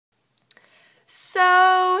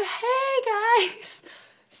So, hey guys!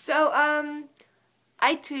 So,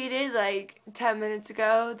 I tweeted like 10 minutes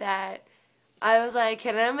ago that I was like,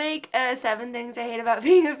 can I make a 7 things I hate about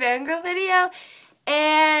being a fangirl video?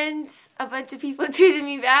 And a bunch of people tweeted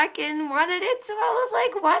me back and wanted it, so I was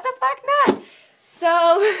like, why the fuck not? So,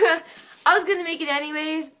 I was gonna make it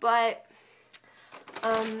anyways, but,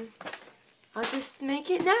 I'll just make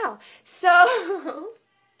it now. So,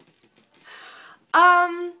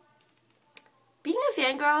 being a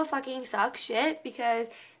fangirl fucking sucks shit because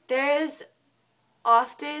there's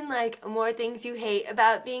often like more things you hate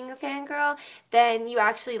about being a fangirl than you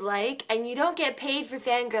actually like, and you don't get paid for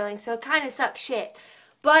fangirling, so it kind of sucks shit.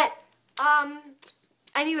 But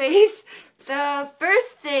anyways, the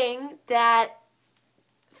first thing that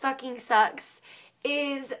fucking sucks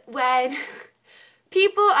is when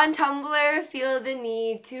people on Tumblr feel the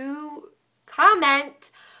need to comment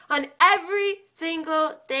on every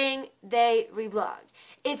single thing they reblog.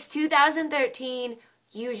 It's 2013,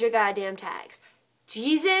 use your goddamn tags.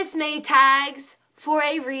 Jesus made tags for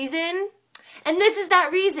a reason, and this is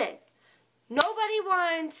that reason. Nobody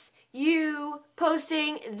wants you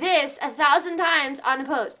posting this 1,000 times on a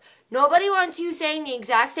post. Nobody wants you saying the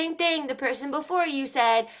exact same thing the person before you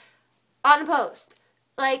said on a post.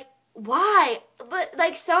 Like, why? But,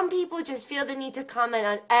 like, some people just feel the need to comment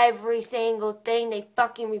on every single thing they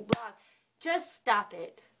fucking reblog. Just stop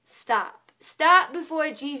it. Stop. Stop before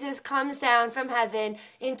Jesus comes down from heaven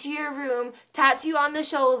into your room, taps you on the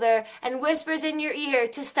shoulder, and whispers in your ear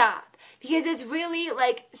to stop. Because it's really,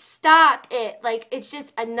 like, stop it. Like, it's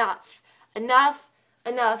just enough. Enough,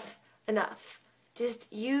 enough, enough.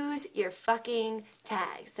 Just use your fucking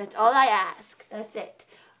tags. That's all I ask. That's it.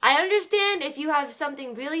 I understand if you have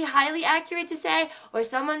something really highly accurate to say, or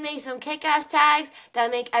someone made some kick-ass tags that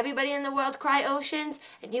make everybody in the world cry oceans,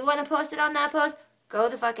 and you want to post it on that post, go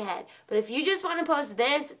the fuck ahead. But if you just want to post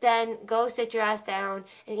this, then go sit your ass down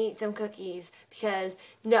and eat some cookies, because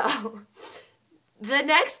no. The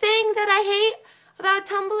next thing that I hate about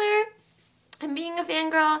Tumblr and being a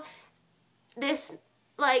fangirl, this,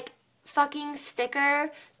 like, fucking sticker,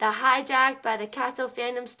 the hijacked by the Castle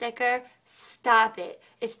fandom sticker, stop it.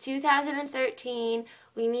 It's 2013.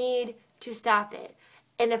 We need to stop it.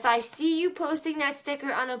 And if I see you posting that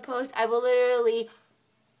sticker on a post, I will literally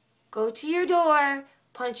go to your door,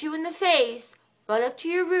 punch you in the face, run up to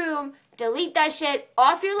your room, delete that shit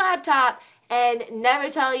off your laptop, and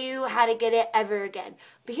never tell you how to get it ever again.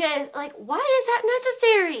 Because, like, why is that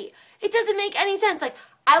necessary? It doesn't make any sense. Like,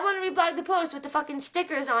 I want to reblog the post with the fucking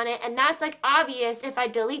stickers on it, and that's, like, obvious if I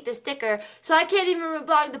delete the sticker, so I can't even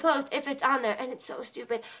reblog the post if it's on there, and it's so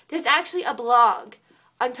stupid. There's actually a blog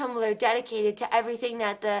on Tumblr dedicated to everything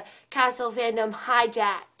that the Castle fandom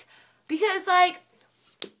hijacked. Because, like,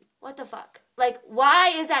 what the fuck? Like,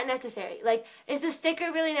 why is that necessary? Like, is the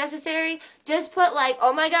sticker really necessary? Just put, like,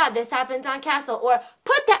 oh my god, this happens on Castle, or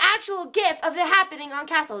put the actual gif of it happening on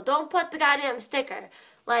Castle. Don't put the goddamn sticker.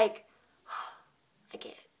 Like, I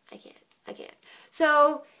can't.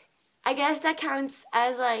 So, I guess that counts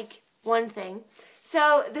as, like, one thing.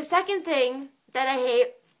 So, the second thing that I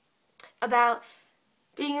hate about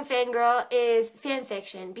being a fangirl is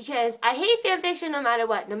fanfiction. Because I hate fanfiction no matter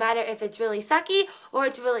what. No matter if it's really sucky or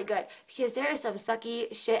it's really good. Because there is some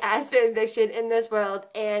sucky shit-ass fanfiction in this world.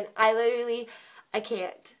 And I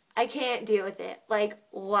can't. I can't deal with it. Like,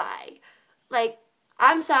 why? Like,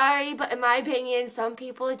 I'm sorry, but in my opinion, some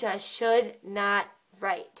people just should not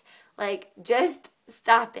write. Like, just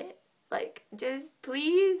stop it. Like, just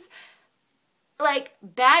please. Like,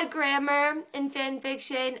 bad grammar in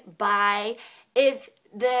fanfiction, bye. If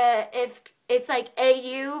it's like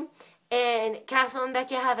AU and Castle and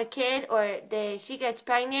Becca have a kid, or she gets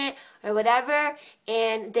pregnant or whatever,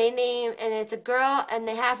 and and it's a girl and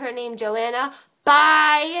they have her name Joanna,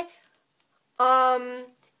 bye.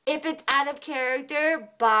 If it's out of character,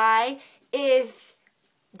 bye. If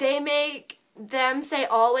they make them say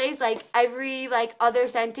always, like, every, like, other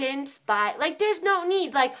sentence, bye. Like, there's no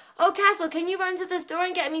need. Like, oh, Castle, can you run to the store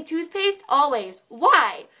and get me toothpaste? Always.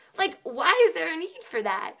 Why? Like, why is there a need for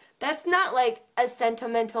that? That's not, like, a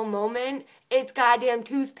sentimental moment. It's goddamn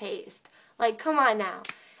toothpaste. Like, come on now.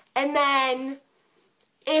 And then,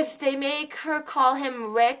 if they make her call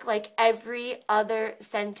him Rick, like, every other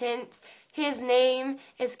sentence, his name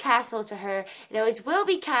is Castle to her. It always will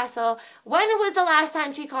be Castle. When was the last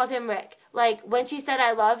time she called him Rick? Like, when she said,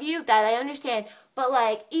 I love you, that I understand. But,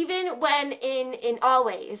 like, even when in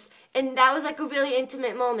Always, and that was, like, a really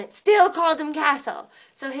intimate moment, still called him Castle.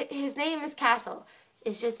 So his name is Castle.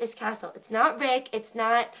 It's Castle. It's not Rick. It's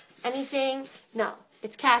not anything. No,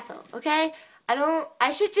 it's Castle, okay?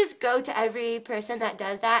 I should just go to every person that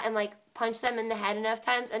does that and, like, punch them in the head enough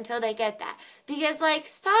times until they get that. Because, like,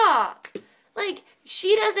 stop. Like,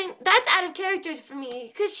 she doesn't, that's out of character for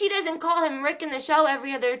me, because she doesn't call him Rick in the show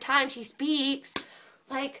every other time she speaks.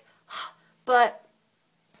 Like, but,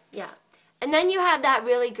 yeah. And then you have that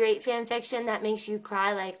really great fan fiction that makes you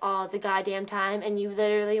cry, like, all the goddamn time, and you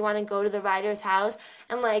literally want to go to the writer's house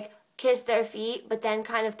and, like, kiss their feet, but then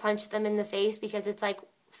kind of punch them in the face because it's like,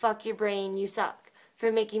 fuck your brain, you suck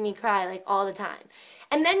for making me cry, like, all the time.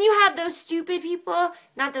 And then you have those stupid people,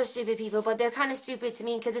 not those stupid people, but they're kind of stupid to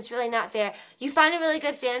me because it's really not fair. You find a really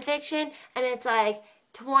good fan fiction, and it's like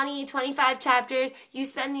 20, 25 chapters. You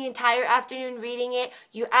spend the entire afternoon reading it.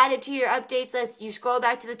 You add it to your updates list. You scroll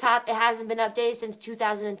back to the top. It hasn't been updated since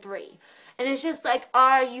 2003. And it's just like,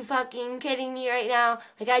 are you fucking kidding me right now?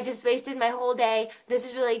 Like, I just wasted my whole day. This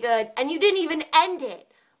is really good. And you didn't even end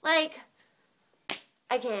it. Like,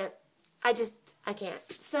 I can't. I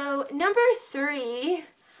can't. So, number 3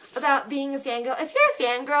 about being a fangirl. If you're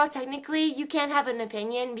a fangirl, technically, you can't have an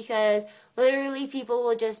opinion because literally people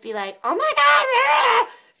will just be like, oh my god,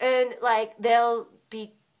 and like, they'll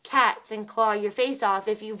be cats and claw your face off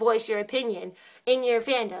if you voice your opinion in your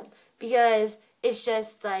fandom because it's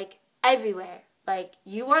just like everywhere. Like,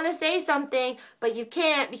 you want to say something, but you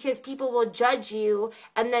can't because people will judge you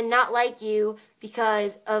and then not like you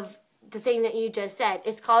because of the thing that you just said.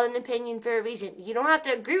 It's called an opinion for a reason. You don't have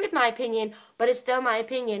to agree with my opinion, but it's still my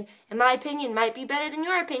opinion. And my opinion might be better than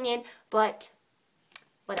your opinion, but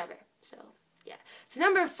whatever. So, yeah. So,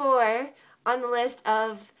 number 4 on the list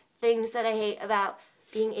of things that I hate about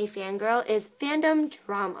being a fangirl is fandom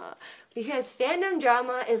drama. Because fandom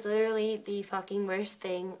drama is literally the fucking worst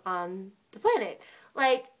thing on the planet.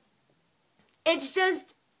 Like, it's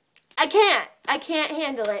just, I can't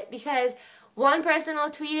handle it because one person will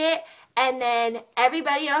tweet it and then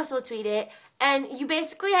everybody else will tweet it, and you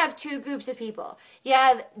basically have 2 groups of people. You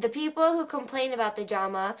have the people who complain about the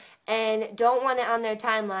drama and don't want it on their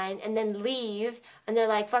timeline and then leave and they're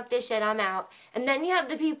like, fuck this shit, I'm out. And then you have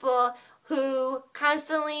the people who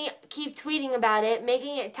constantly keep tweeting about it,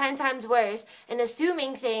 making it 10 times worse and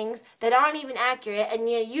assuming things that aren't even accurate and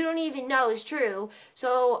you don't even know is true.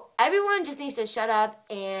 So everyone just needs to shut up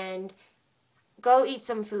and go eat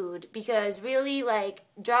some food because really, like,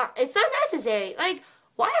 it's not necessary. Like,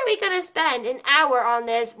 why are we going to spend an hour on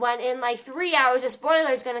this when in like 3 hours a spoiler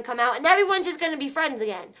is going to come out and everyone's just going to be friends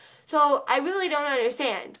again? So I really don't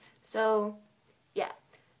understand. So, yeah.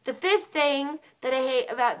 The 5th thing that I hate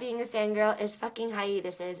about being a fangirl is fucking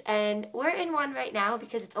hiatuses. And we're in one right now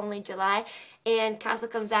because it's only July. And Castle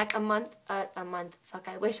comes back a month, fuck,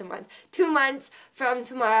 I wish a month, 2 months from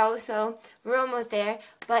tomorrow. So we're almost there.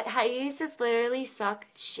 But hiatuses literally suck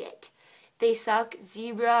shit. They suck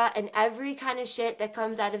zebra and every kind of shit that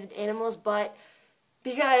comes out of an animal's butt.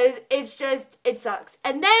 Because it's just, it sucks.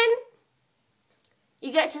 And then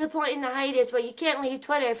you get to the point in the hiatus where you can't leave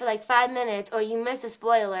Twitter for like 5 minutes, or you miss a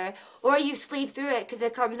spoiler, or you sleep through it because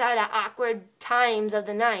it comes out at awkward times of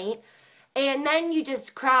the night. And then you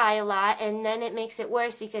just cry a lot, and then it makes it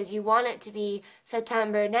worse because you want it to be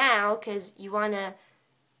September now because you want to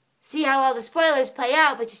see how all the spoilers play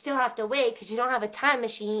out, but you still have to wait because you don't have a time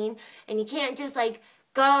machine, and you can't just like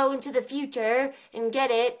go into the future and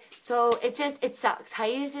get it. So it sucks.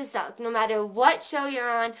 Hiatuses suck no matter what show you're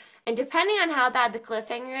on, and depending on how bad the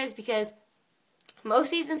cliffhanger is, because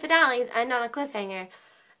most season finales end on a cliffhanger,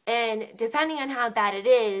 and depending on how bad it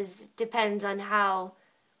is depends on how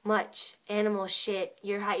much animal shit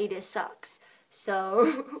your hiatus sucks.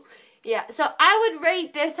 So yeah, so I would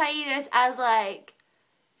rate this hiatus as like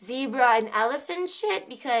zebra and elephant shit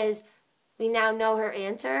because we now know her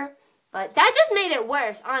answer. But that just made it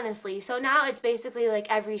worse, honestly. So now it's basically like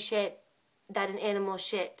every shit that an animal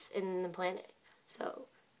shits in the planet. So,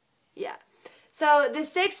 yeah. So the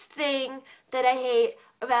 6th thing that I hate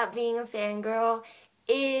about being a fangirl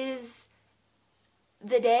is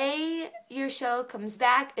the day your show comes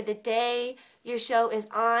back, or the day your show is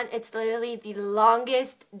on. It's literally the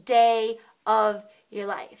longest day of your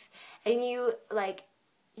life. And you, like,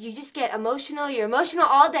 you just get emotional. You're emotional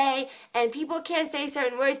all day, and people can't say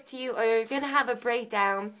certain words to you, or you're going to have a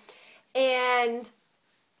breakdown. And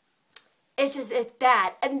it's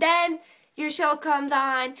bad. And then your show comes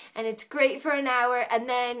on, and it's great for an hour, and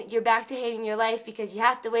then you're back to hating your life because you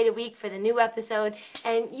have to wait a week for the new episode,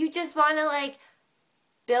 and you just want to, like,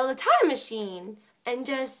 build a time machine and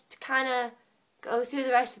just kind of go through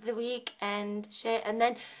the rest of the week and shit. And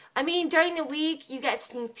then, I mean, during the week, you get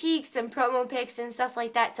sneak peeks and promo pics and stuff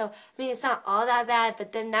like that. So, I mean, it's not all that bad,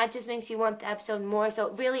 but then that just makes you want the episode more.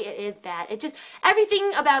 So, really, it is bad. It just,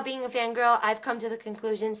 everything about being a fangirl, I've come to the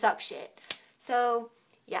conclusion, sucks shit. So,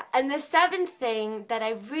 Yeah, and the seventh thing that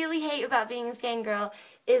I really hate about being a fangirl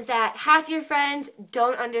is that half your friends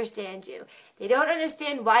don't understand you. They don't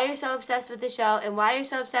understand why you're so obsessed with the show and why you're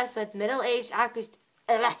so obsessed with middle-aged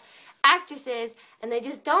actresses, and they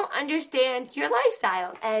just don't understand your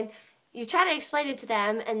lifestyle. And you try to explain it to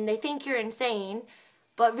them, and they think you're insane,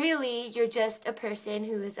 but really you're just a person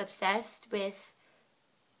who is obsessed with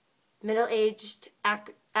middle-aged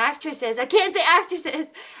actresses. I can't say actresses.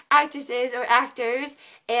 Actresses or actors.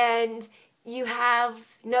 And you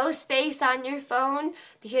have no space on your phone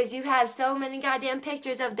because you have so many goddamn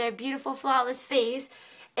pictures of their beautiful, flawless face.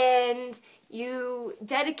 And you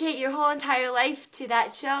dedicate your whole entire life to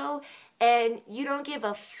that show. And you don't give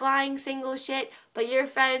a flying single shit. But your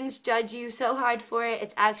friends judge you so hard for it.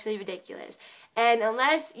 It's actually ridiculous. And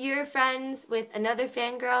unless you're friends with another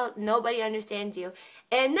fangirl, nobody understands you.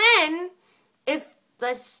 And then, if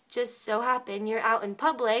let's just so happen you're out in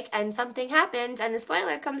public and something happens and the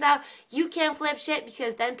spoiler comes out, you can't flip shit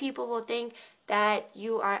because then people will think that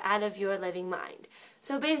you are out of your living mind.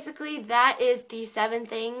 So basically, that is the 7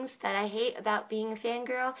 things that I hate about being a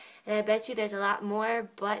fangirl. And I bet you there's a lot more,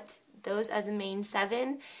 but those are the main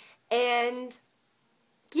 7. And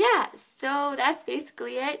yeah, so that's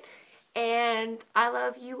basically it. And I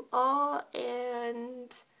love you all,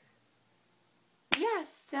 and yeah,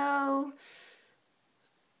 so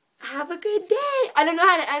have a good day. I don't know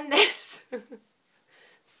how to end this.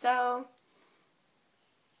 So,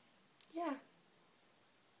 yeah.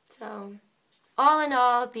 So, all in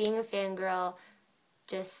all, being a fangirl,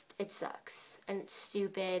 just, it sucks, and it's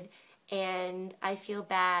stupid. And I feel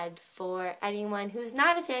bad for anyone who's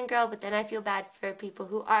not a fangirl, but then I feel bad for people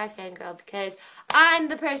who are a fangirl because I'm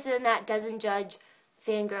the person that doesn't judge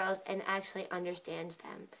fangirls and actually understands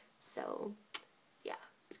them. So, yeah.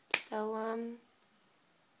 So,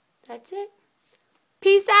 that's it.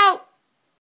 Peace out!